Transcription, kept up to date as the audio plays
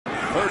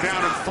Third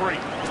down and 3.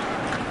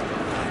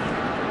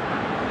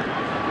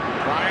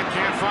 Ryan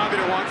can't find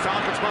anyone.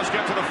 Falcons must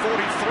get to the 43.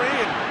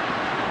 And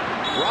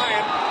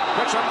Ryan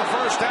picks up the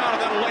first down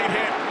and then a late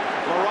hit.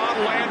 LaRon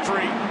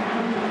Landry.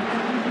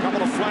 A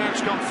couple of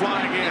flags come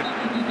flying in.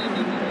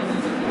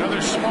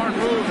 Another smart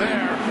move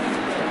there.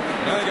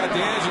 Now they got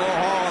D'Angelo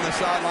Hall on the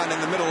sideline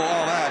in the middle of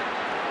all that.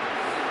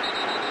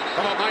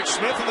 How about Mike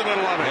Smith in the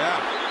middle of it?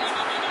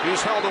 Yeah.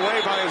 He's held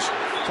away by his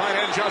tight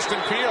end Justin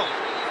Peel.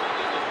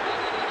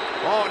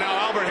 Oh,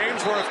 now Albert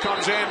Hainsworth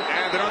comes in,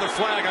 and another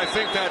flag. I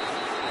think that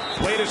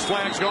latest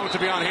flag's going to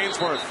be on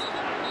Hainsworth.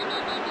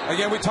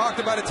 Again, we talked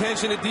about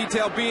attention to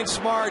detail, being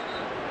smart.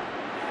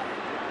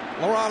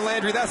 LaRon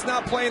Landry, that's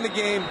not playing the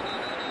game.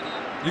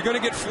 You're going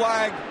to get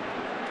flagged.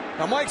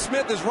 Now, Mike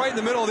Smith is right in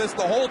the middle of this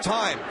the whole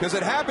time because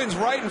it happens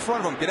right in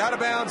front of him. Get out of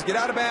bounds,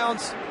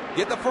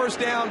 get the first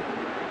down.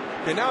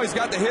 And now he's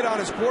got the hit on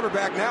his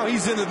quarterback. Now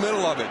he's in the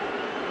middle of it.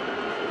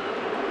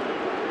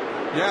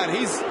 Yeah, and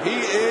he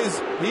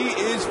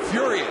is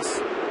furious.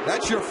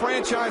 That's your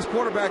franchise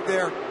quarterback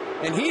there,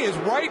 and he is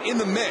right in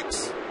the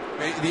mix.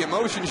 The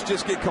emotions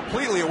just get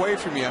completely away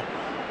from you.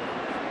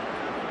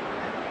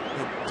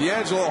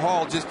 D'Angelo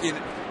Hall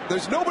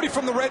there's nobody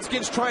from the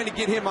Redskins trying to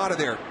get him out of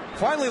there.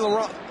 Finally,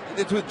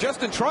 it's with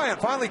Justin Tryon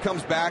finally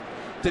comes back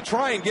to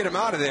try and get him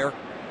out of there.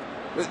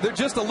 They're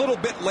just a little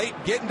bit late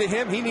getting to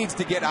him. He needs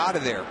to get out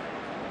of there.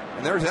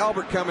 And there's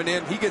Albert coming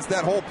in. He gets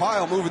that whole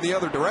pile moving the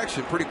other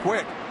direction pretty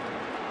quick.